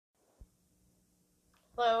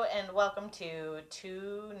Hello and welcome to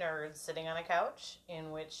Two Nerds Sitting on a Couch,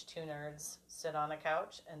 in which two nerds sit on a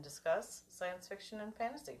couch and discuss science fiction and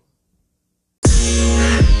fantasy.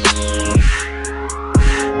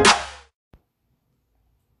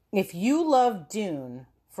 If you love Dune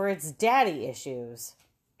for its daddy issues,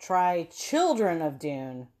 try Children of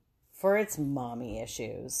Dune for its mommy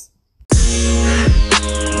issues.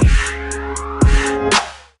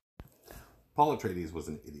 Paul Atreides was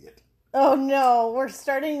an idiot. Oh no, we're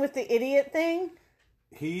starting with the idiot thing?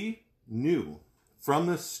 He knew from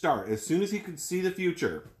the start, as soon as he could see the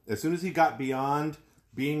future, as soon as he got beyond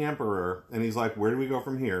being emperor, and he's like, where do we go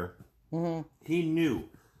from here? Mm-hmm. He knew,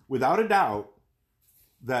 without a doubt,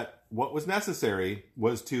 that what was necessary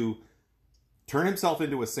was to turn himself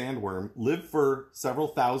into a sandworm, live for several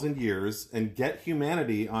thousand years, and get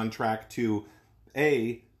humanity on track to,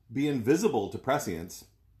 A, be invisible to prescience,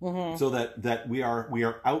 so that we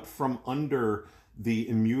are out from under the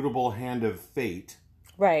immutable hand of fate.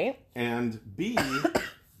 Right. And B,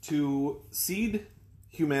 to seed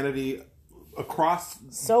humanity across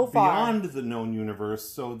so far beyond the known universe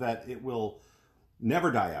so that it will never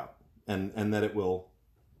die out. And that it will...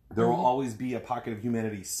 There will always be a pocket of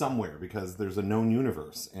humanity somewhere because there's a known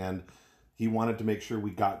universe. And he wanted to make sure we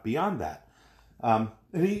got beyond that. I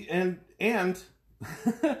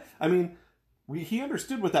mean... He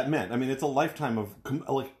understood what that meant. I mean, it's a lifetime of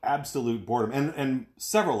absolute boredom, and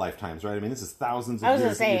several lifetimes, right? I mean, this is thousands of years. I was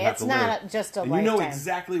going to say, it's not live. just a and lifetime. You know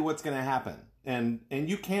exactly what's going to happen, and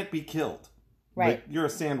you can't be killed. Right. Like, you're a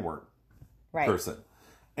sandworm right. person,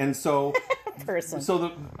 and so person.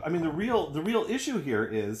 The real issue here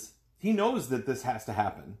is he knows that this has to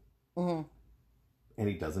happen, and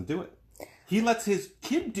he doesn't do it. He lets his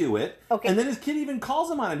kid do it, and then his kid even calls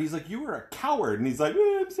him on it. He's like, "You were a coward," and he's like,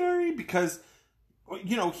 "I'm sorry," because.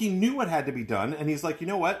 You know, he knew what had to be done, and he's like, you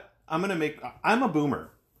know what? I'm a boomer,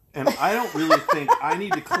 and I don't really think I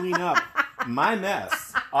need to clean up my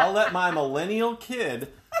mess. I'll let my millennial kid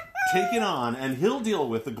take it on, and he'll deal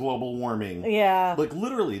with the global warming. Yeah. Like,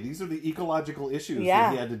 literally, these are the ecological issues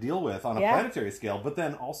that he had to deal with on a planetary scale, but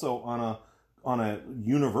then also on a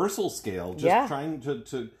universal scale, just trying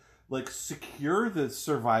to secure the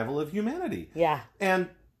survival of humanity. Yeah. And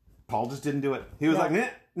Paul just didn't do it. He was like,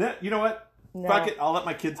 nah, you know what? No. Fuck it, I'll let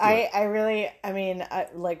my kids do it.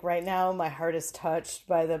 Right now, my heart is touched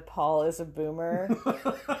by the Paul is a boomer.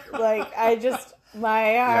 My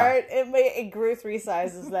heart, it grew 3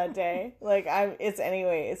 sizes that day.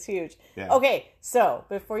 It's huge. Yeah. Okay, so,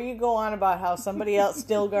 before you go on about how somebody else,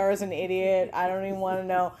 Stilgar, is an idiot, I don't even want to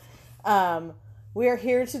know. We are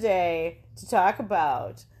here today to talk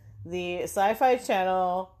about the Sci-Fi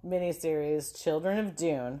Channel miniseries, Children of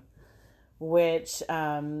Dune, which,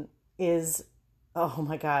 is, oh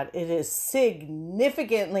my god, it is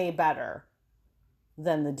significantly better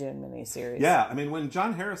than the Dune miniseries. Yeah, I mean, when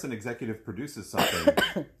John Harrison executive produces something,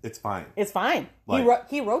 it's fine. It's fine.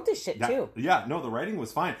 He wrote this shit too. Yeah, no, the writing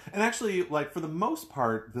was fine. And actually, for the most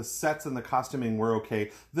part, the sets and the costuming were okay.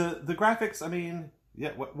 The graphics, I mean...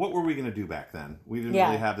 Yeah, what were we going to do back then? We didn't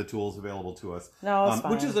really have the tools available to us. No, it's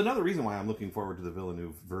fine. Which is another reason why I'm looking forward to the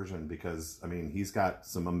Villeneuve version, because, I mean, he's got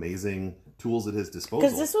some amazing tools at his disposal.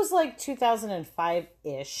 Because this was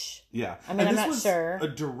 2005-ish. Yeah. I mean, I'm not sure. A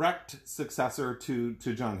direct successor to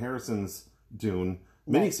John Harrison's Dune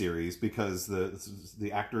miniseries, because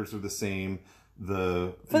the actors are the same.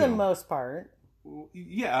 For the most part.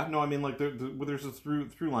 Yeah, no, I mean, there's a through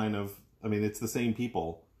line of, I mean, it's the same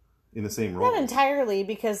people. In the same role. Not entirely,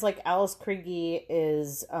 because Alice Krige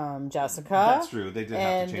is Jessica. That's true. They did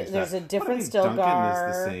have to change that. And there's a different Stilgar. Duncan is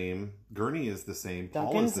the same. Gurney is the same.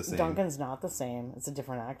 Paul is the same. Duncan's not the same. It's a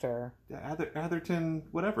different actor. Yeah, Atherton,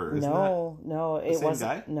 whatever. It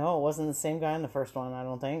wasn't. No, it wasn't the same guy in the first one. I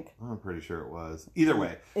don't think. I'm pretty sure it was. Either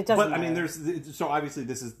way, it doesn't. But matter. I mean, so obviously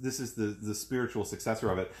this is the spiritual successor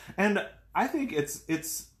of it, and I think it's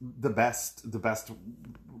the best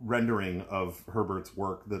rendering of Herbert's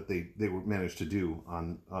work that they managed to do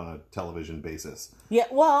on a television basis. Yeah,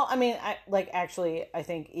 well, I mean, I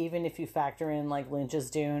think even if you factor in Lynch's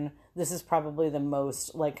Dune, this is probably the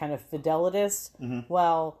most kind of fidelitous. Mm-hmm.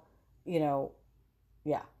 Well,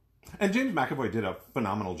 yeah. And James McAvoy did a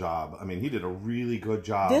phenomenal job. I mean, he did a really good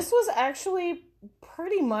job. This was actually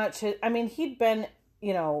pretty much. I mean, he'd been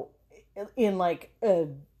in a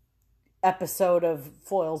episode of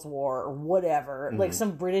Foyle's War or whatever,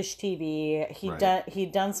 some British TV.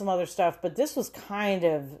 He'd done some other stuff, but this was kind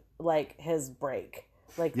of his break.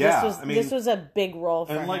 This was a big role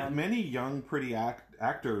for him. And many young pretty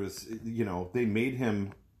actors, they made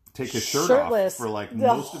him take his shirt off for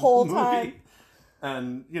most whole of the movie. Time.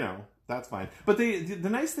 And That's fine. But the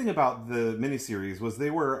nice thing about the miniseries was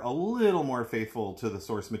they were a little more faithful to the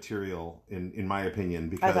source material, in my opinion,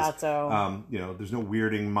 because I thought so. There's no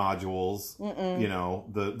weirding modules. You know,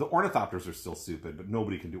 the ornithopters are still stupid, but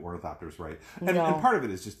nobody can do ornithopters right. And part of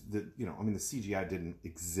it is just that, the CGI didn't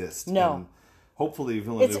exist. No. And hopefully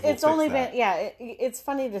Villeneuve it's will only fix been that. it's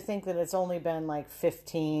funny to think that it's only been like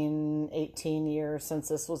 15, 18 years since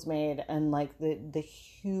this was made, and like the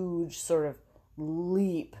huge sort of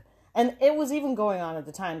leap. And it was even going on at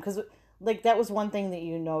the time, because like that was one thing that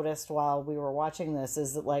you noticed while we were watching this,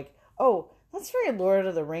 is that like, oh, that's very Lord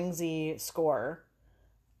of the Ringsy score.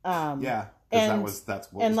 Yeah, and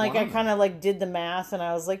that's what and was like going I on kind of like did the math, and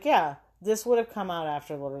I was like, yeah, this would have come out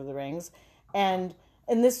after Lord of the Rings, and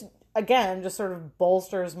this again just sort of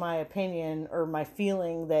bolsters my opinion or my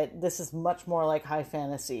feeling that this is much more like high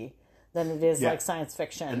fantasy than it is like science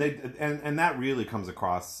fiction. And that really comes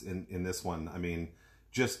across in this one. I mean,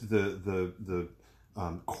 just the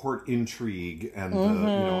court intrigue and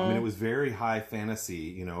it was very high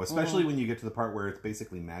fantasy, especially when you get to the part where it's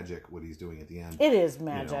basically magic what he's doing at the end. It is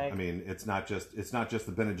magic. I mean, it's not just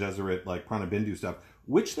the Bene Gesserit like Prana Bindu stuff,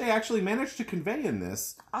 which they actually managed to convey in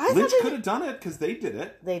this. Lynch could have done it because they did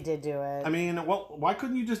it. They did do it. I mean, well, why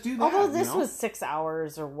couldn't you just do that? Although this was 6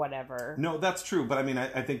 hours or whatever. No, that's true, but I mean,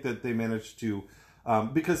 I think that they managed to.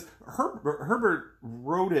 Because Herbert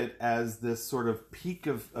wrote it as this sort of peak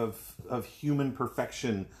of human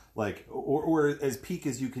perfection, like or as peak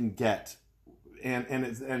as you can get,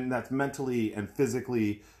 and that's mentally and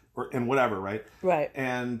physically and whatever, right? Right.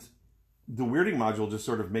 And the weirding module just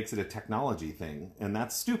sort of makes it a technology thing, and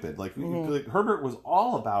that's stupid. Like Herbert was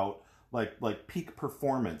all about like peak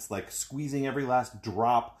performance, like squeezing every last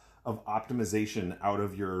drop of optimization out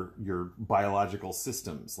of your biological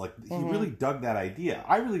systems. Like he really dug that idea.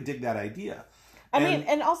 I really dig that idea. I mean,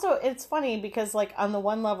 and also it's funny because like on the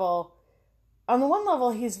one level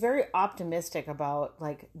he's very optimistic about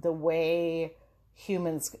like the way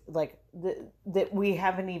humans like that we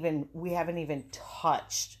haven't even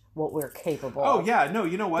touched what we're capable of. Oh yeah, no,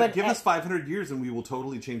 you know what? But give us 500 years and we will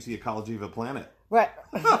totally change the ecology of a planet. Right.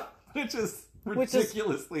 Which is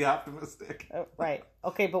ridiculously optimistic. Right.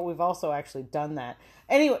 Okay, but we've also actually done that.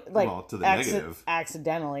 Anyway, like to the negative.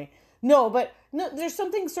 Accidentally. No, but there's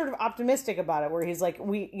something sort of optimistic about it where he's like,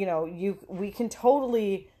 we can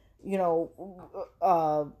totally,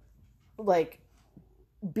 like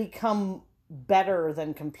become better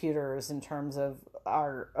than computers in terms of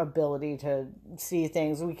our ability to see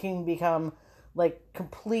things. We can become like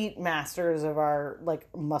complete masters of our like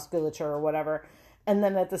musculature or whatever. And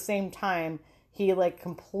then at the same time, he like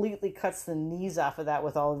completely cuts the knees off of that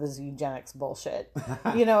with all of his eugenics bullshit.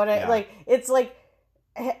 You know what I like? It's like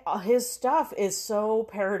his stuff is so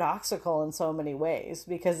paradoxical in so many ways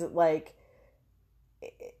because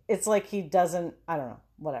it's like he doesn't. I don't know.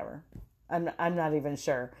 Whatever. I'm not even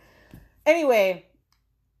sure. Anyway,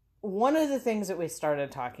 one of the things that we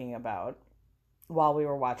started talking about while we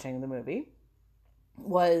were watching the movie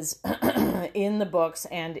was in the books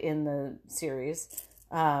and in the series,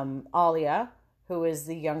 Alia, who is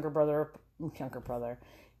the younger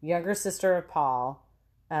sister of Paul,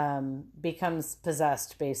 becomes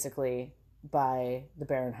possessed basically by the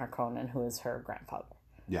Baron Harkonnen, who is her grandfather.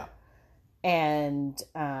 Yeah. And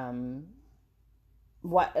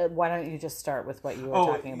why don't you just start with what you were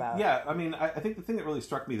talking about? Yeah, I mean, I think the thing that really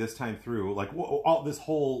struck me this time through, like all this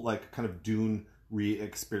whole like kind of Dune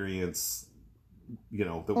re-experience,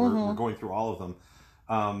 that we're going through all of them.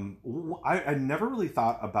 I never really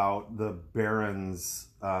thought about the Baron's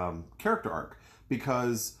character arc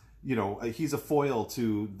because he's a foil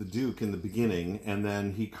to the Duke in the beginning, and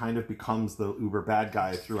then he kind of becomes the uber bad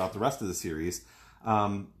guy throughout the rest of the series.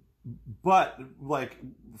 But like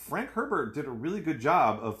Frank Herbert did a really good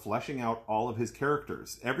job of fleshing out all of his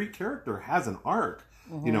characters. Every character has an arc.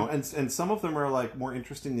 And some of them are like more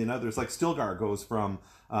interesting than others. Like Stilgar goes from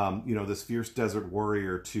this fierce desert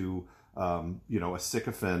warrior to a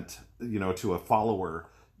sycophant, to a follower,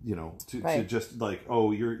 to just like,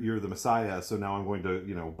 oh, you're the Messiah, so now I'm going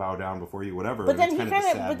to bow down before you, whatever. But then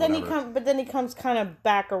he comes kind of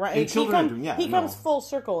back around. He comes full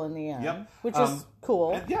circle in the end, which is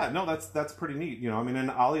cool. That's pretty neat.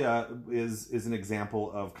 And Alia is an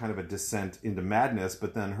example of kind of a descent into madness,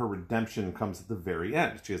 but then her redemption comes at the very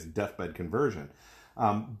end. She has a deathbed conversion.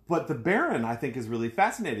 But the Baron, I think, is really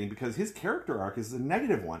fascinating because his character arc is a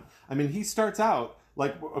negative one. I mean, he starts out,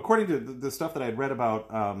 like, according to the stuff that I had read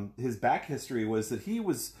about his back history, was that he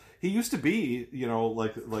used to be,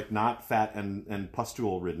 like not fat and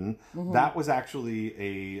pustule ridden. Mm-hmm. That was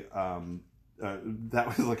actually that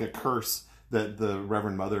was like a curse that the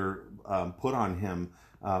Reverend Mother put on him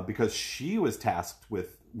because she was tasked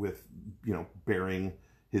with bearing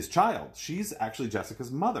his child. She's actually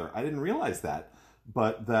Jessica's mother. I didn't realize that.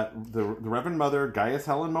 But that the Reverend Mother, Gaius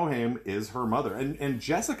Helen Mohiam, is her mother. And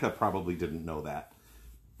Jessica probably didn't know that.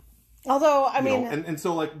 Although, I mean... And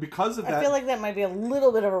so, like, because of that... I feel like that might be a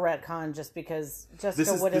little bit of a retcon just because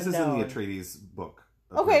Jessica would have known. This is in the Atreides book,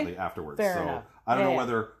 apparently, afterwards. Fair enough. I don't know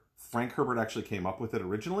whether Frank Herbert actually came up with it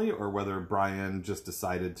originally or whether Brian just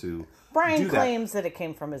decided to Brian claims that it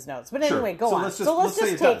came from his notes. But anyway, go on. Let's just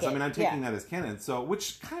say it does. I mean, I'm taking that as canon. So,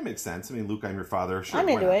 which kind of makes sense. I mean, Luke, I'm your father. Sure, I'm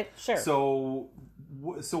into it. Sure. So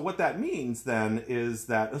what that means then is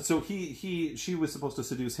that she was supposed to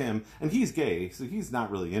seduce him, and he's gay, so he's not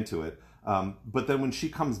really into it. But then when she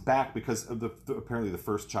comes back, because of apparently the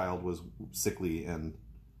first child was sickly and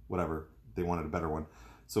whatever, they wanted a better one,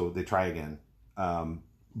 so they try again.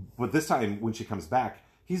 But this time when she comes back,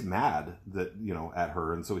 he's mad that at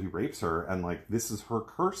her, and so he rapes her, and like this is her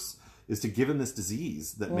curse, is to give him this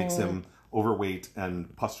disease that makes him overweight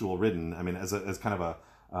and pustule ridden. I mean, as kind of a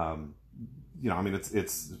I mean,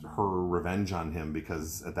 it's her revenge on him,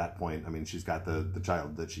 because at that point, I mean, she's got the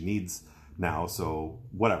child that she needs now, so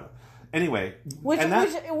whatever. Anyway, which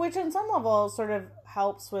on some level sort of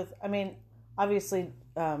helps with. I mean, obviously,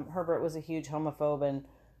 Herbert was a huge homophobe, and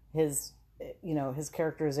his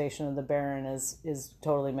characterization of the Baron is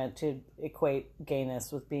totally meant to equate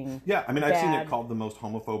gayness with being. Yeah, I mean, I've seen it called the most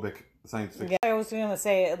homophobic science fiction. Yeah, I was going to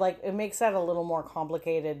say, like, it makes that a little more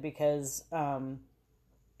complicated because.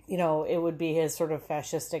 It would be his sort of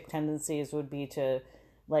fascistic tendencies would be to,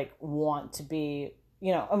 like, want to be,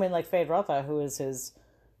 I mean, like Feyd-Rautha, who is his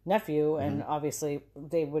nephew, and obviously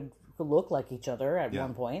they would look like each other at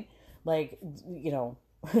one point. Like,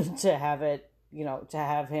 to have it, to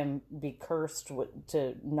have him be cursed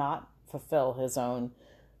to not fulfill his own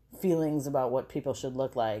feelings about what people should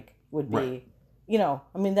look like would be... Right.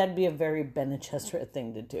 I mean, that'd be a very Bene Gesserit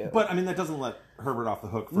thing to do. But, I mean, that doesn't let Herbert off the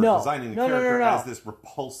hook for designing the character as this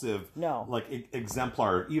repulsive,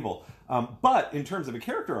 exemplar of evil. But in terms of a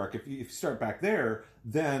character arc, if you start back there,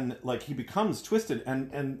 then, like, he becomes twisted.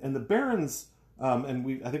 And the Baron's, I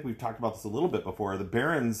think we've talked about this a little bit before, the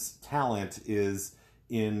Baron's talent is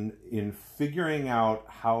in figuring out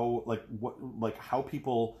how, how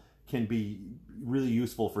people can be really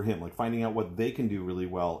useful for him, like finding out what they can do really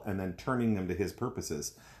well and then turning them to his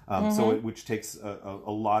purposes. Which takes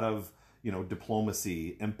a lot of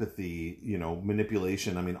diplomacy, empathy,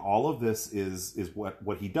 manipulation. I mean, all of this is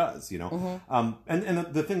what he does. And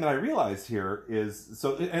the thing that I realized here is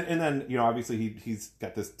and then obviously he's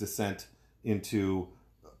got this descent into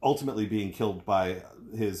ultimately being killed by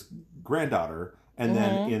his granddaughter, and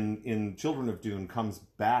then in Children of Dune comes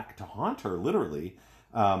back to haunt her literally.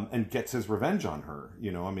 And gets his revenge on her,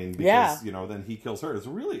 I mean, because, then he kills her. It's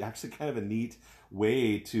really actually kind of a neat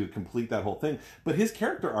way to complete that whole thing. But his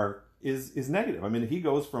character arc is negative. I mean, he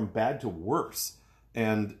goes from bad to worse.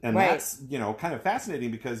 And that's, kind of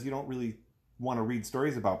fascinating, because you don't really want to read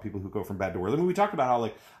stories about people who go from bad to worse. I mean, we talked about how,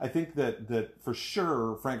 like, I think that for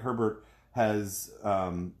sure Frank Herbert has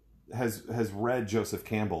read Joseph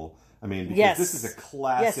Campbell. I mean, because this is a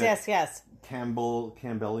classic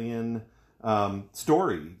Campbellian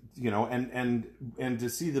story, and to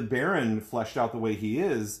see the Baron fleshed out the way he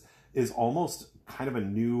is almost kind of a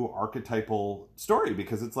new archetypal story,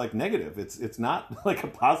 because it's like negative. It's not like a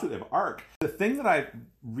positive arc. The thing that I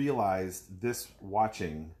realized this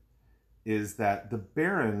watching is that the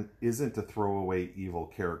Baron isn't a throwaway evil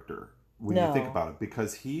character when you think about it,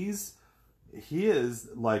 because he is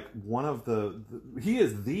like one of he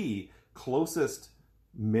is the closest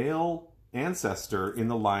male ancestor in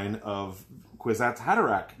the line of Kwisatz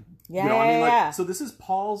Haderach. So this is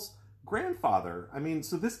Paul's grandfather. I mean,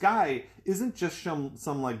 so this guy isn't just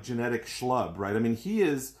some like genetic schlub, right? I mean, he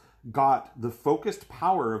has got the focused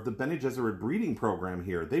power of the Bene Gesserit breeding program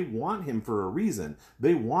here. They want him for a reason.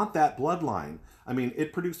 They want that bloodline. I mean,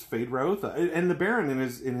 it produced Feyd-Rautha, and the Baron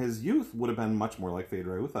in his youth would have been much more like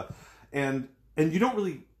Feyd-Rautha, and you don't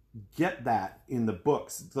really get that in the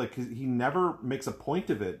books. It's like he never makes a point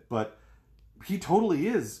of it, but he totally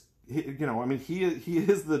is. He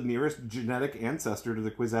is the nearest genetic ancestor to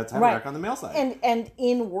the Kwisatz Haderach on the male side. And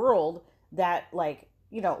in world that, like,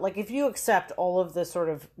 if you accept all of the sort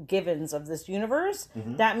of givens of this universe,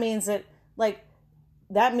 that means that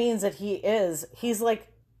he's like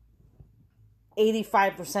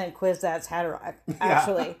 85% Kwisatz Haderach,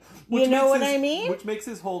 actually. You know what I mean? Which makes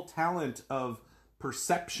his whole talent of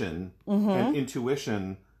perception and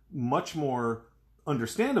intuition much more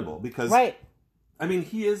understandable, because I mean,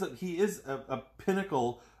 he is a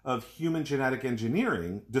pinnacle of human genetic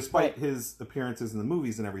engineering, despite his appearances in the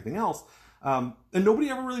movies and everything else. And nobody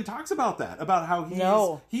ever really talks about that, about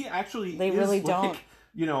how he actually they is really like, don't.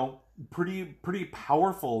 You know, pretty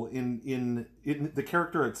powerful in the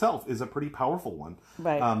character itself is a pretty powerful one.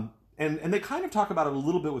 Right. And they kind of talk about it a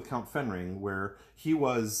little bit with Count Fenring, where he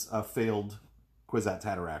was a failed Kwisatz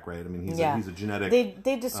Haderach, right? I mean, he's a genetic.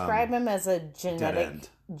 They describe him as a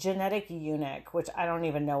genetic eunuch, which I don't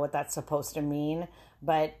even know what that's supposed to mean.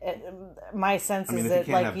 But my sense is that if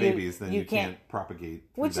you can't have babies, then you can't propagate.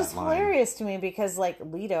 Which is hilarious to me because like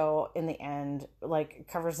Leto in the end like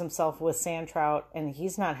covers himself with sand trout, and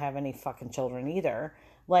he's not having any fucking children either.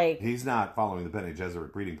 Like he's not following the Bene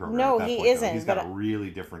Gesserit breeding program. No, at that he point, isn't. Though. He's got a really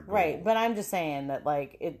different goal. Right, but I'm just saying that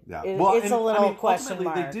like it's a little question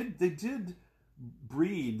mark. They did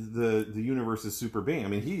breed the universe's super being. I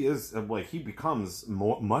mean, he is like he becomes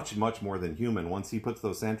much more than human once he puts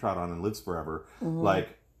those sand trout on and lives forever. Mm-hmm.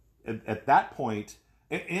 Like at that point,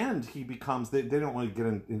 and he becomes. They don't want to get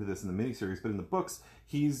into this in the miniseries, but in the books,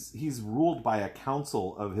 he's ruled by a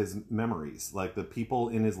council of his memories, like the people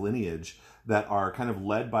in his lineage that are kind of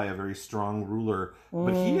led by a very strong ruler.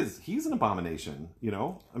 But he's an abomination, you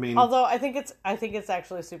know? I mean, although I think it's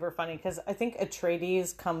actually super funny because I think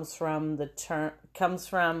Atreides comes from the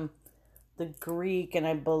Greek, and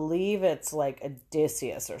I believe it's like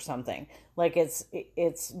Odysseus or something. Like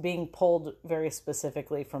it's being pulled very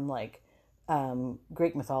specifically from like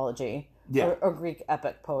Greek mythology or Greek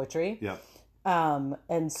epic poetry. Yeah.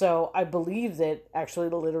 And so I believe that actually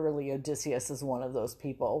literally Odysseus is one of those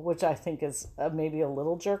people, which I think is maybe a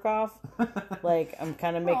little jerk off. Like I'm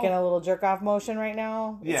kind of making a little jerk off motion right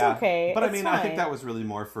now. Yeah. It's okay. But it's I mean, fine. I think that was really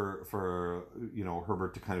more for you know,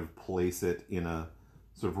 Herbert to kind of place it in a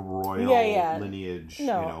sort of royal lineage, you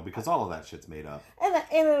know, because all of that shit's made up. And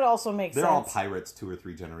it also makes sense. They're all pirates 2 or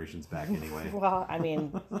 3 generations back anyway. Well, I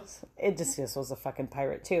mean, Odysseus was a fucking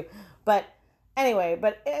pirate too. But anyway,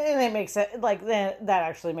 and it makes it like that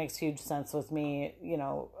actually makes huge sense with me, you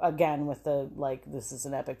know, again with the like this is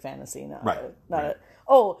an epic fantasy,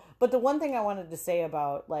 but the one thing I wanted to say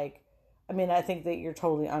about like I mean, I think that you're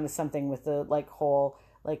totally onto something with the like whole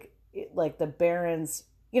like the barons,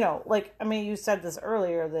 you know, like I mean, you said this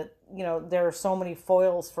earlier that, you know, there are so many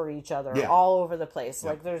foils for each other all over the place.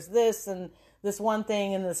 Like there's this and this one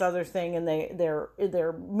thing and this other thing, and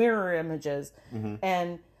they're mirror images. Mm-hmm.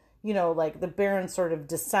 And you know, like the Baron's sort of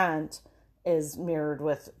descent is mirrored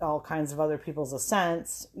with all kinds of other people's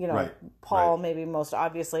ascents. You know, Paul maybe most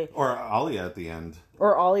obviously, or Alia at the end,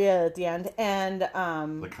 and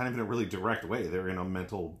like kind of in a really direct way. They're in a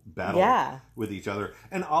mental battle with each other,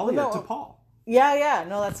 and Alia to Paul. Yeah,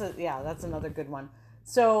 no, that's another good one.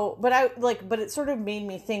 So, but it sort of made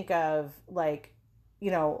me think of like,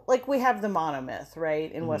 you know, like we have the monomyth,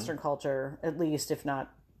 right, in Western culture, at least, if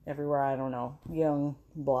not everywhere, I don't know, Jung,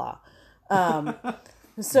 blah.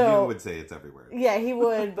 So Jung would say it's everywhere. Yeah, he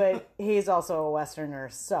would, but he's also a Westerner,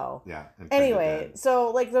 so yeah. Anyway,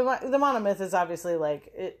 so like the monomyth is obviously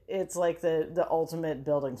like it's like the ultimate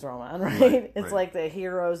Bildungsroman, right? It's like the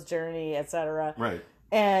hero's journey, etc. Right.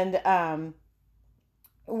 And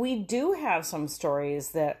we do have some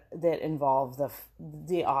stories that involve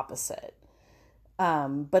the opposite,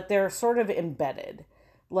 but they're sort of embedded,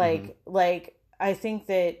 like I think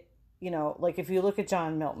that, you know, like if you look at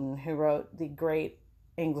John Milton, who wrote the great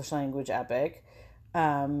English language epic,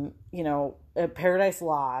 you know, Paradise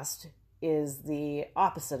Lost is the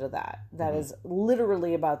opposite of that. That is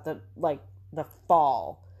literally about the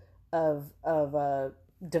fall of a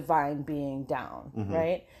divine being down,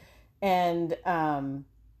 right? And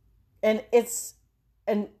it's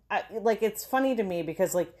it's funny to me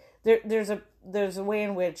because like there's a way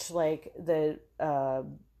in which like the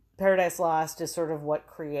Paradise Lost is sort of what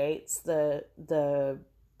creates the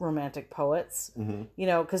romantic poets, you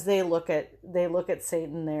know, because they look at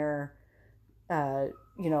Satan there,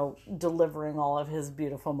 you know, delivering all of his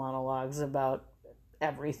beautiful monologues about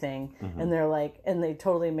everything, and they're like, and they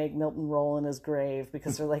totally make Milton roll in his grave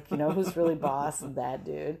because they're like, you know, who's really boss? That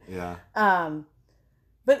dude. Yeah.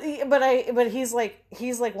 But he's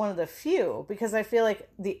like one of the few, because I feel like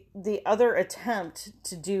the other attempt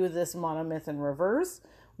to do this monomyth in reverse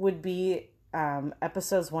would be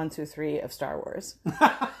episodes 1 through 3 of Star Wars.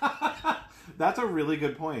 That's a really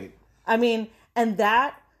good point. I mean, and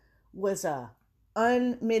that was a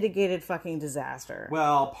unmitigated fucking disaster.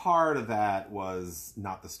 Well, part of that was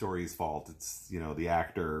not the story's fault. It's, you know, the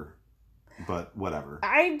actor, but whatever.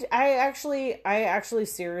 I actually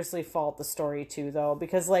seriously fault the story too, though,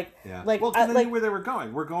 because well, because they knew where they were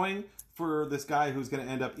going. We're going for this guy who's going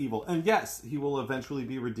to end up evil, and yes, he will eventually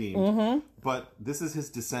be redeemed. But this is his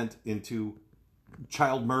descent into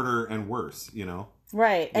child murder and worse. You know.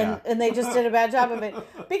 Right, and they just did a bad job of it.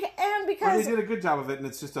 Because or they did a good job of it, and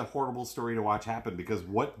it's just a horrible story to watch happen. Because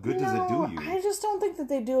what good does it do you? I just don't think that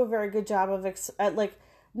they do a very good job of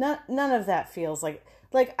none of that feels like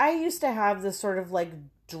I used to have this sort of like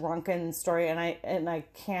drunken story, and I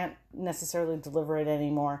can't necessarily deliver it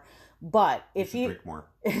anymore. But if you drink more,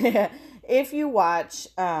 if you watch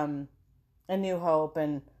A New Hope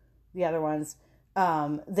and the other ones,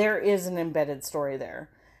 there is an embedded story there.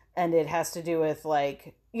 And it has to do with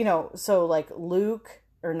so like Owen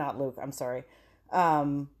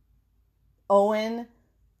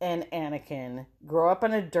and Anakin grow up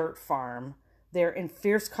on a dirt farm. They're in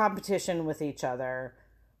fierce competition with each other,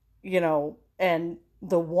 and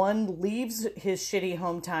the one leaves his shitty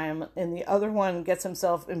hometown and the other one gets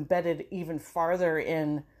himself embedded even farther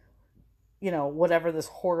in, whatever this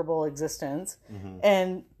horrible existence. Mm-hmm.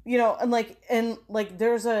 And,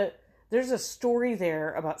 there's a story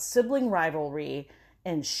there about sibling rivalry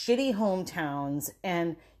and shitty hometowns,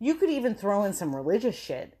 and you could even throw in some religious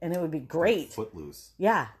shit, and it would be great. Like Footloose.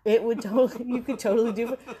 Yeah, it would totally. You could totally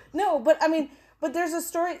do. No, but but there's a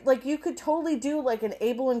story you could totally do like an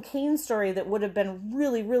Abel and Cain story that would have been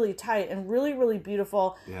really, really tight and really, really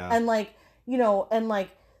beautiful. Yeah. And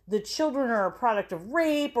the children are a product of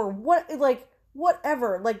rape or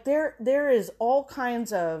whatever. Like there is all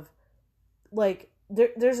kinds of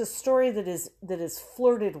there's a story that is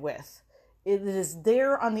flirted with. It is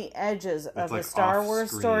there on the edges of the Star Wars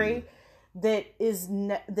story that is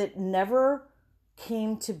that never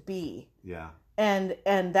came to be. Yeah. And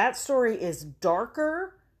that story is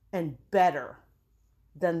darker and better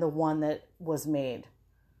than the one that was made.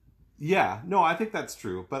 Yeah, no, I think that's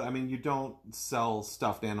true. But, you don't sell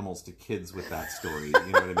stuffed animals to kids with that story.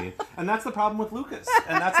 You know what I mean? And that's the problem with Lucas.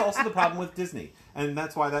 And that's also the problem with Disney. And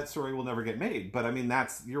that's why that story will never get made. But,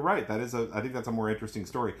 you're right. I think that's a more interesting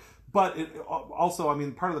story. But it also,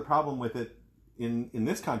 part of the problem with it in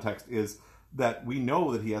this context is that we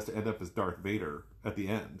know that he has to end up as Darth Vader at the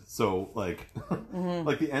end. So, mm-hmm.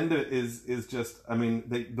 The end is just,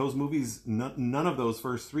 those movies, none of those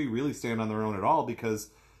first three really stand on their own at all because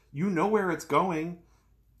you know where it's going,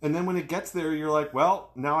 and then when it gets there, you're like,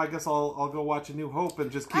 well, now I guess I'll go watch A New Hope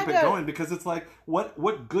and just keep it going because it's like,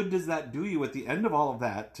 what good does that do you at the end of all of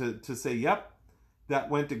that to say, yep, that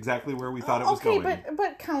went exactly where we thought it was going? Okay,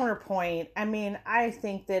 but counterpoint, I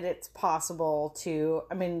think that it's possible to,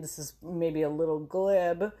 this is maybe a little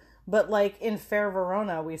glib, but in Fair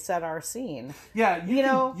Verona, we set our scene. Yeah,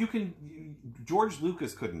 you can. George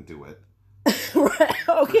Lucas couldn't do it. Right.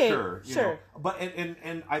 Okay. For sure. But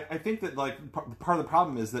and I think that part of the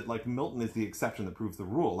problem is that Milton is the exception that proves the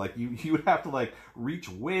rule. You would have to reach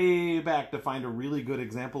way back to find a really good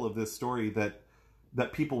example of this story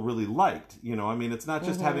that people really liked. It's not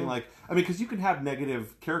just mm-hmm. having because you can have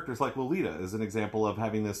negative characters like Lolita is an example of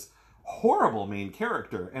having this horrible main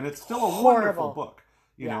character, and it's still a wonderful book.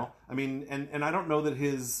 You know, and I don't know that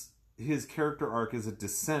his character arc is a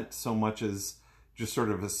descent so much as just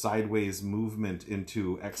sort of a sideways movement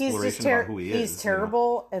into exploration about who he is. He's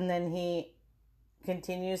terrible, and then he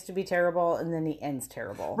continues to be terrible, and then he ends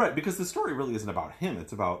terrible. Right, because the story really isn't about him.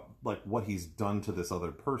 It's about what he's done to this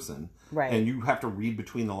other person. Right. And you have to read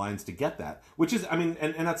between the lines to get that. Which is, and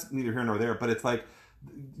that's neither here nor there, but it's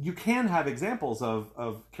you can have examples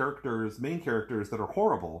of characters, main characters that are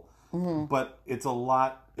horrible, mm-hmm. but it's a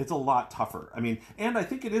lot tougher. And I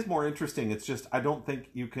think it is more interesting. It's just, I don't think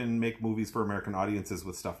you can make movies for American audiences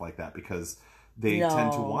with stuff like that because they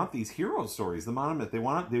tend to want these hero stories, the monument. They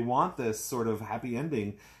want this sort of happy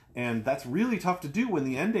ending, and that's really tough to do when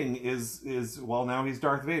the ending is well, now he's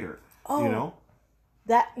Darth Vader. Oh,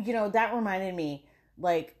 that reminded me.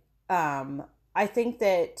 I think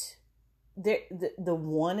that the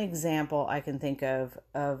one example I can think of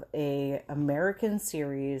a American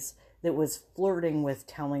series that was flirting with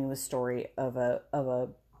telling the story of a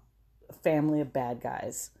family of bad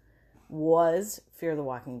guys was Fear the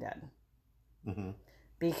Walking Dead. Mm-hmm.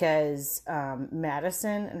 Because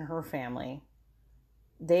Madison and her family,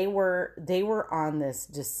 they were on this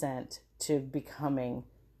descent to becoming.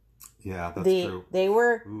 Yeah, that's true. They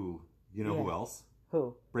were. Ooh, who else?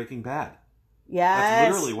 Who? Breaking Bad. Yes,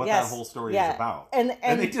 that's literally what that whole story is about. And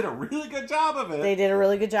they did a really good job of it. They did a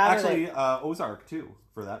really good job Actually, of it. Ozark too,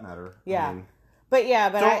 for that matter. Yeah.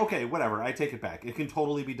 Okay, whatever. I take it back. It can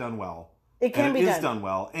totally be done well. It can be done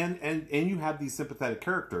well. And you have these sympathetic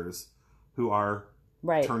characters who are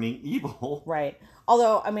turning evil. Right.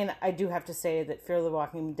 Although, I do have to say that Fear the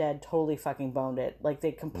Walking Dead totally fucking boned it.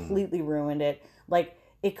 They completely ruined it.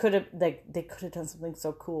 It could have, they could have done something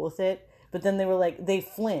so cool with it. But then they were they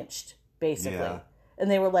flinched, basically. Yeah.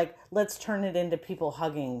 and they were like, let's turn it into people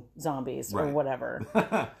hugging zombies or whatever.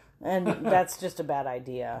 And that's just a bad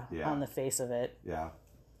idea on the face of it. Yeah.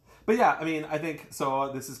 But yeah, I mean, I think,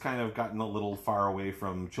 so this has kind of gotten a little far away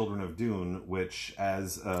from Children of Dune, which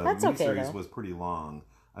as a miniseries was pretty long.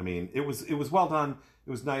 I mean, it was well done. It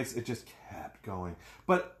was nice. It just kept going.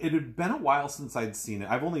 But it had been a while since I'd seen it.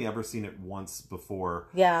 I've only ever seen it once before.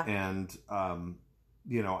 Yeah. And,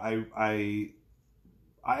 you know, I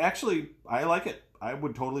actually like it. I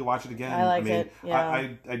would totally watch it again. I mean, it.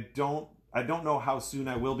 Yeah. I don't know how soon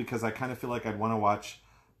I will, because I kind of feel like I'd want to watch,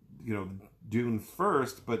 you know, Dune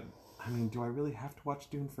first, but I mean, do I really have to watch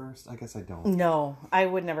Dune first? I guess I don't. No, I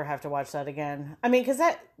would never have to watch that again. I mean, because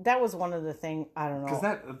that was one of the things, I don't know.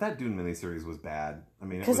 Because that Dune miniseries was bad. I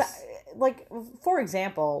mean, because like, for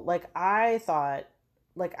example, like I thought,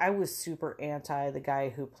 like I was super anti the guy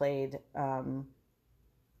who played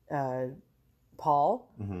Paul,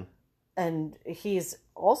 and he's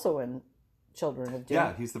also in Children of Dune.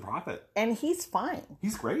 Yeah, he's the prophet, and he's fine.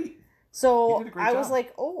 He's great. So I was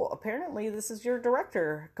like, oh, apparently this is your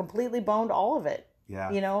director. Completely boned all of it.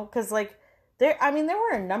 Yeah. You know, because like there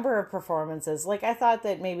were a number of performances. Like I thought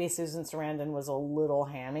that maybe Susan Sarandon was a little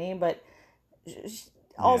hammy, but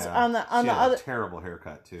also on the other terrible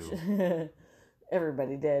haircut too.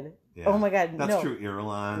 Everybody did. Yeah. Oh my God, that's true.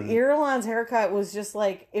 Irulan's haircut was just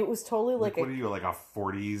like, it was totally like what are you, like a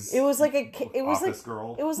 40s? It was like office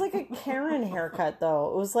girl. It was like a Karen haircut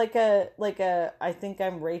though. It was like a I think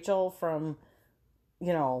I'm Rachel from,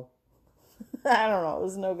 you know, I don't know. It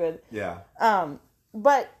was no good. Yeah.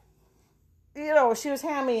 But you know, she was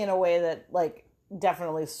hammy in a way that like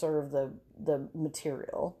definitely served the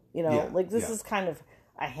material. You know, like this is kind of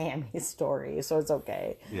a hammy story, so it's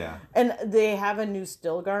okay. Yeah. And they have a new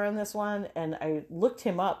Stilgar in this one, and I looked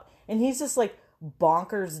him up, and he's just like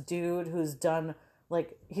bonkers dude who's done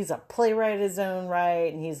like, he's a playwright in his own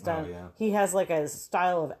right, and he's done he has like a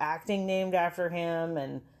style of acting named after him,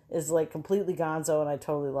 and is like completely gonzo, and I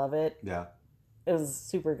totally love it. Yeah. It was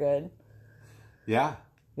super good. Yeah.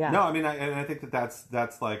 Yeah. No, I mean, I think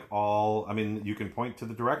that's like all. I mean, you can point to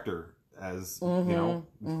the director as you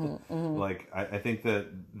know, like I think that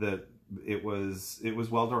it was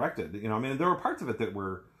well directed. You know, I mean, there were parts of it that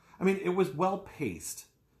were. I mean, it was well paced.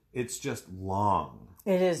 It's just long.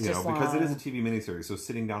 It is, you know, because it is a TV miniseries. So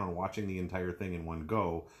sitting down and watching the entire thing in one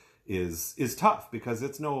go is tough, because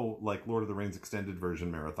it's no like Lord of the Rings extended version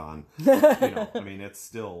marathon. You know, I mean, it's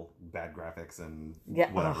still bad graphics and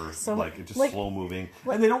whatever. So, like it's just slow moving,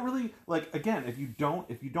 and they don't really like. Again, if you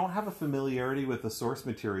don't have a familiarity with the source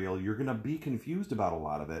material, you're gonna be confused about a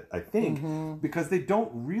lot of it. I think because they don't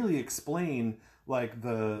really explain like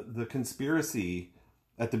the conspiracy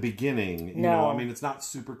at the beginning. You know, I mean, it's not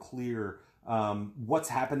super clear what's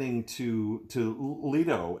happening to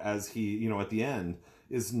Leto as he, you know, at the end.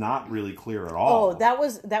 Is not really clear at all. Oh, that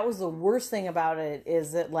was the worst thing about it,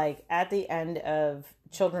 is that like at the end of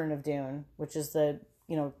Children of Dune, which is the,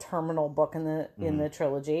 you know, terminal book in the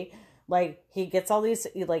trilogy, like he gets all these,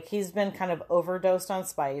 like he's been kind of overdosed on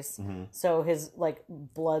spice, so his like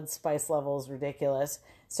blood spice level is ridiculous.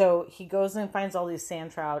 So he goes and finds all these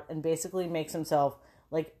sand trout and basically makes himself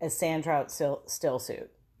like a sand trout still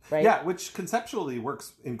suit. Right? Yeah, which conceptually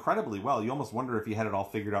works incredibly well. You almost wonder if he had it all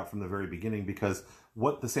figured out from the very beginning, because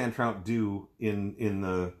what the sand trout do in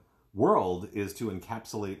the world is to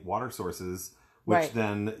encapsulate water sources, which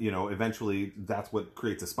then, you know, eventually that's what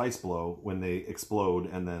creates a spice blow when they explode,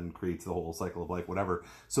 and then creates the whole cycle of life, whatever.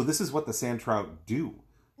 So this is what the sand trout do.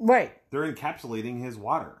 Right. They're encapsulating his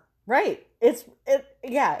water. Right. And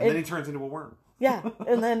then he turns into a worm. Yeah.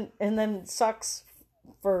 and then sucks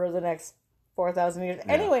for the next 4,000 years.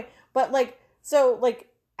 Yeah. Anyway, but like, so like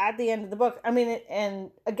at the end of the book, I mean,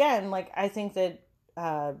 and again, like I think that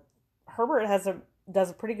Herbert does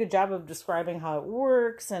a pretty good job of describing how it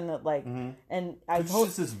works, and like, and it's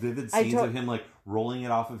just this vivid scenes of him like rolling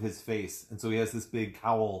it off of his face, and so he has this big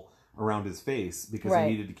cowl around his face because he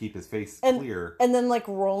needed to keep his face clear, and then like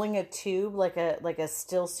rolling a tube, like a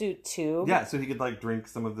still suit tube, so he could like drink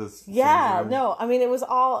some of this. No, I mean it was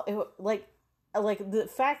all like the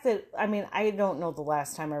fact that, I mean, I don't know the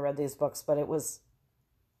last time I read these books, but it was,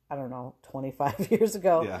 I don't know, 25 years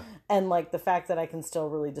ago. Yeah. And like the fact that I can still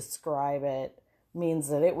really describe it means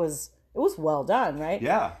that it was well done, right?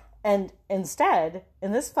 Yeah. And instead,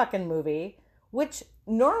 in this fucking movie, which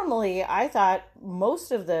normally I thought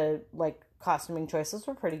most of the like costuming choices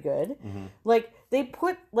were pretty good. Like they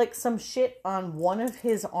put like some shit on one of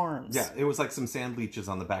his arms. Yeah, it was like some sand leeches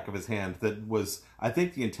on the back of his hand that was, I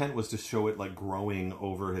think the intent was to show it like growing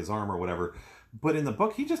over his arm or whatever. But in the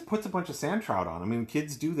book, he just puts a bunch of sand trout on. I mean,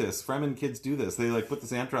 kids do this. Fremen kids do this. They like put the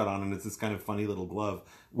sand trout on, and it's this kind of funny little glove,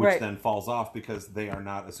 which then falls off because they are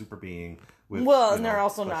not a super being with and they're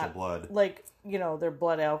also not blood. Like, their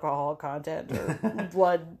blood alcohol content or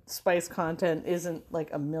blood spice content isn't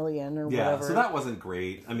like 1,000,000 or whatever. So that wasn't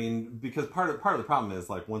great. I mean, because part of the problem is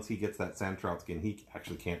like once he gets that sand trout skin, he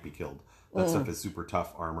actually can't be killed. That stuff is super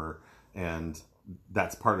tough armor, and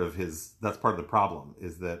that's part of the problem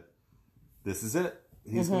is that this is it.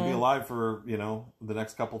 He's going to be alive for, the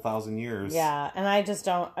next couple thousand years. Yeah, and I just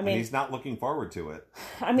don't, and he's not looking forward to it.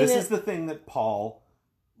 I mean, this is the thing that Paul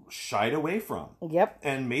shied away from. Yep.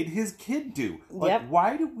 And made his kid do. Like,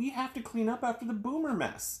 why do we have to clean up after the Boomer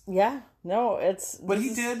mess? Yeah, no, But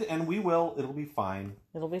he did, and we will. It'll be fine.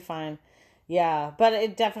 It'll be fine. Yeah, but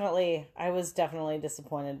I was definitely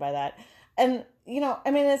disappointed by that. And,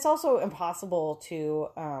 it's also impossible to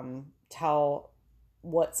tell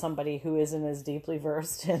what somebody who isn't as deeply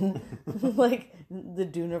versed in like the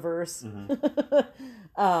Duneverse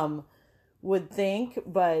would think,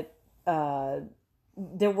 but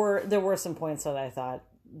there were some points that I thought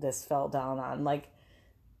this fell down on. Like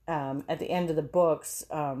at the end of the books,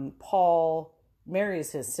 Paul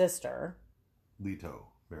marries his sister. Leto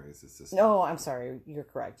marries his sister. No, I'm sorry, you're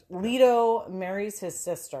correct. Leto marries his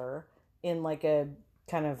sister in like a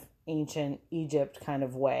kind of ancient Egypt kind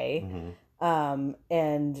of way.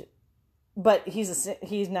 But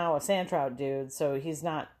he's now a sand trout dude, so he's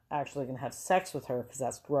not actually gonna have sex with her because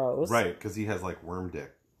that's gross. Right, because he has like worm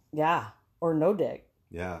dick. Yeah, or no dick.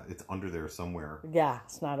 Yeah, it's under there somewhere. Yeah,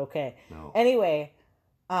 it's not okay. No. Anyway,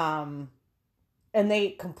 and they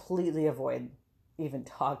completely avoid even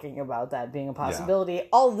talking about that being a possibility. Yeah.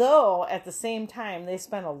 Although at the same time, they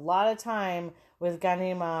spend a lot of time with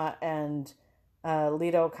Ganima and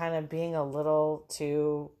Leto kind of being a little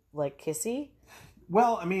too like kissy.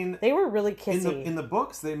 Well, I mean, they were really kissy. In the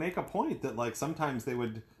books, they make a point that like sometimes they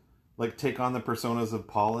would like take on the personas of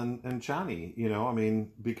Paul and Chani, I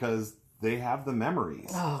mean, because they have the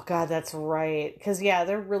memories. Oh God, that's right. Because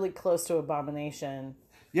they're really close to Abomination.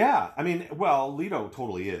 Yeah, I mean, well, Leto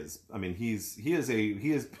totally is. I mean, he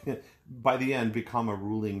is by the end become a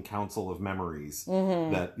ruling council of memories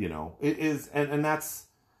that it is, and that's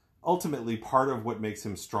ultimately part of what makes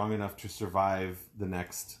him strong enough to survive the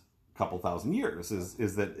next couple thousand years.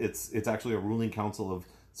 Is that it's actually a ruling council of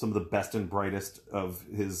some of the best and brightest of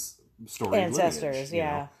his story ancestors.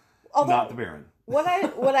 Lineage, although, not the Baron. What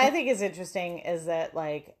I think is interesting is that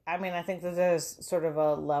I think that there's sort of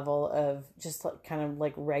a level of just kind of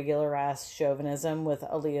like regular ass chauvinism with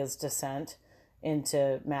Aaliyah's descent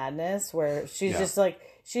into madness, where she's just like,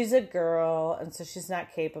 she's a girl, and so she's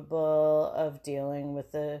not capable of dealing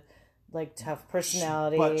with the like tough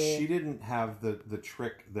personality. But she didn't have the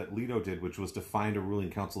trick that Leto did, which was to find a ruling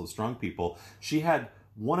council of strong people. She had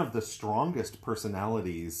one of the strongest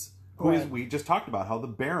personalities. We just talked about how the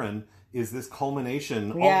Baron is this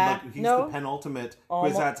culmination. He's the penultimate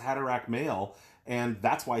Kwisatz Haderach male, and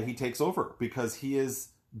that's why he takes over, because he is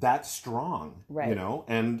that strong, right?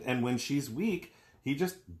 And when she's weak, he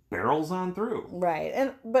just barrels on through,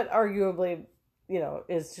 right? But arguably,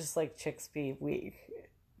 is just like chicks be weak.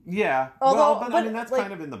 Yeah, I mean that's like,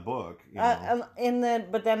 kind of in the book.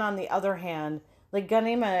 But then on the other hand, like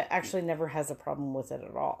Ganima actually never has a problem with it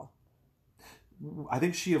at all. I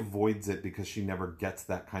think she avoids it because she never gets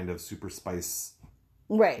that kind of super spice.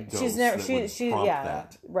 Right. She's never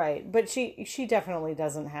that. Right. But she definitely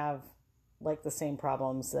doesn't have like the same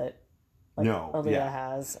problems that Aaliyah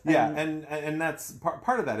has. And that's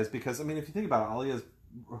part of that is because, I mean, if you think about it, Aaliyah's,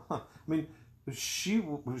 I mean, she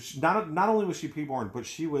not only was she preborn, but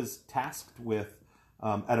she was tasked with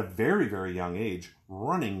at a very, very young age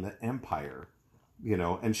running the empire.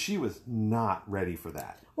 And she was not ready for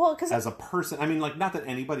that. Well, because as a person, I mean, like, not that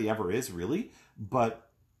anybody ever is really, but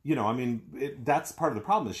I mean, that's part of the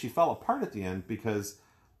problem is she fell apart at the end because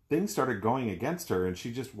things started going against her, and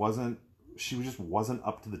she just wasn't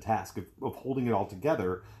up to the task of holding it all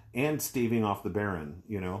together and staving off the Baron.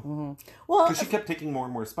 Well, because she kept taking more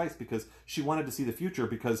and more spice because she wanted to see the future,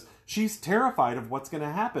 because she's terrified of what's going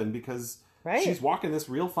to happen, because. Right. She's walking this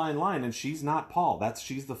real fine line, and she's not Paul.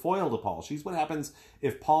 She's the foil to Paul. She's what happens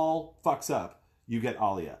if Paul fucks up. You get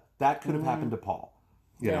Alia. That could have happened to Paul.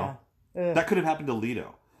 You know, that could have happened to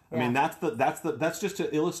Leto. I mean, that's just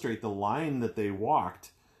to illustrate the line that they walked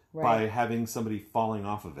by having somebody falling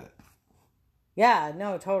off of it. Yeah.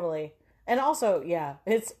 No. Totally. And also,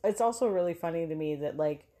 it's also really funny to me that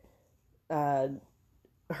like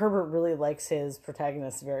Herbert really likes his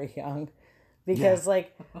protagonist very young, because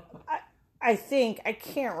I think, I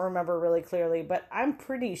can't remember really clearly, but I'm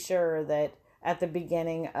pretty sure that at the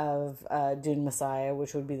beginning of Dune Messiah,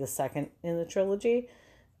 which would be the second in the trilogy,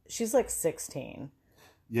 she's like 16.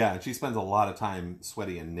 Yeah, and she spends a lot of time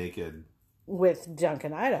sweaty and naked. With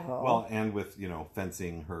Duncan Idaho. Well, and with,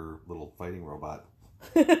 fencing her little fighting robot.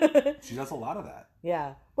 She does a lot of that.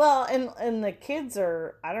 Yeah. Well, and the kids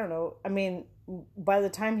are, I don't know, I mean, by the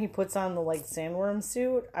time he puts on the, sandworm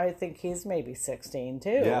suit, I think he's maybe 16,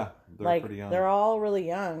 too. Yeah, they're pretty young. They're all really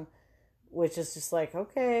young, which is just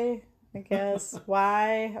okay, I guess.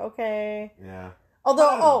 Why? Okay. Yeah.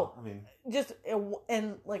 Although, I mean, just,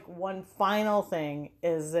 and, one final thing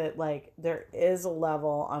is that, there is a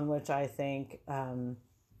level on which I think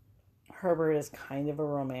Herbert is kind of a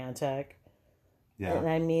romantic. Yeah. And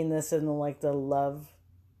I mean this in the love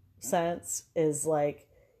sense, is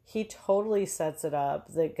he totally sets it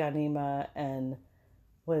up that Ghanima and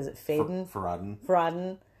what is it, Faden?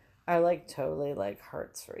 Farad'n are totally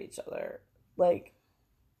hearts for each other.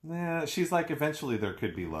 Yeah, she's eventually there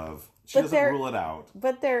could be love. She doesn't rule it out.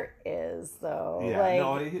 But there is, though. Yeah,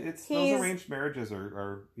 no, those arranged marriages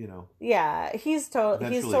are. Yeah, he's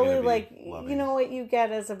totally you know what you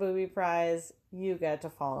get as a booby prize? You get to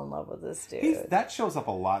fall in love with this dude. That shows up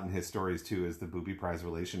a lot in his stories, too, is the booby prize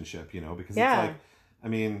relationship, because it's I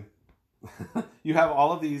mean, you have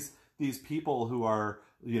all of these people who are,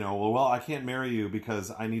 well, I can't marry you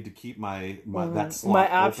because I need to keep my that slot my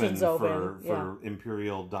options open for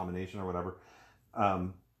imperial domination or whatever.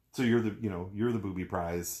 So you're the booby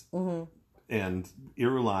prize, and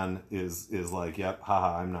Irulan is yep,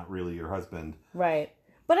 haha, I'm not really your husband, right?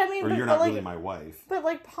 But I mean, you're not really my wife.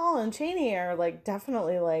 But Paul and Chani are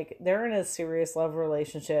definitely they're in a serious love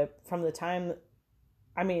relationship from the time.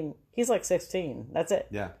 I mean, he's 16. That's it.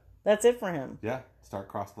 Yeah. That's it for him. Yeah.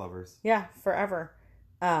 Star-crossed lovers. Yeah, forever.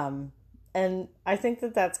 And I think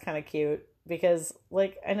that's kind of cute because,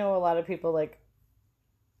 I know a lot of people,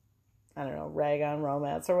 I don't know, rag on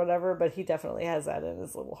romance or whatever, but he definitely has that in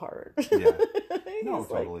his little heart. Yeah. No,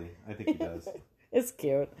 totally. I think he does. It's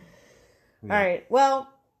cute. Yeah. All right. Well,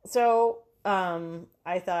 so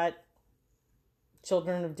I thought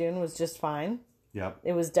Children of Dune was just fine. Yep.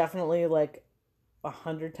 It was definitely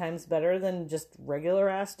 100 times better than just regular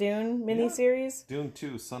ass Dune miniseries. Yeah. Dune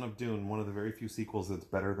 2, Son of Dune, one of the very few sequels that's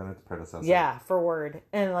better than its predecessor. Yeah, for word.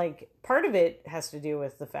 And part of it has to do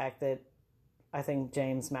with the fact that I think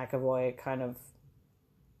James McAvoy kind of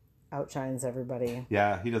outshines everybody.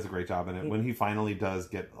 Yeah, he does a great job in it. When he finally does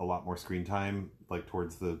get a lot more screen time,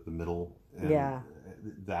 towards the middle, and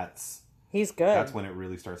he's good. That's when it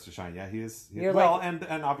really starts to shine. Yeah, he is.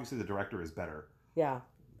 And obviously the director is better. Yeah.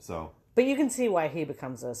 So. But you can see why he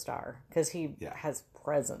becomes a star because he has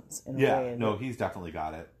presence in a way. No, he's definitely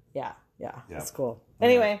got it. Yeah. That's cool.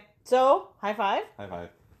 Anyway, so high five. High five.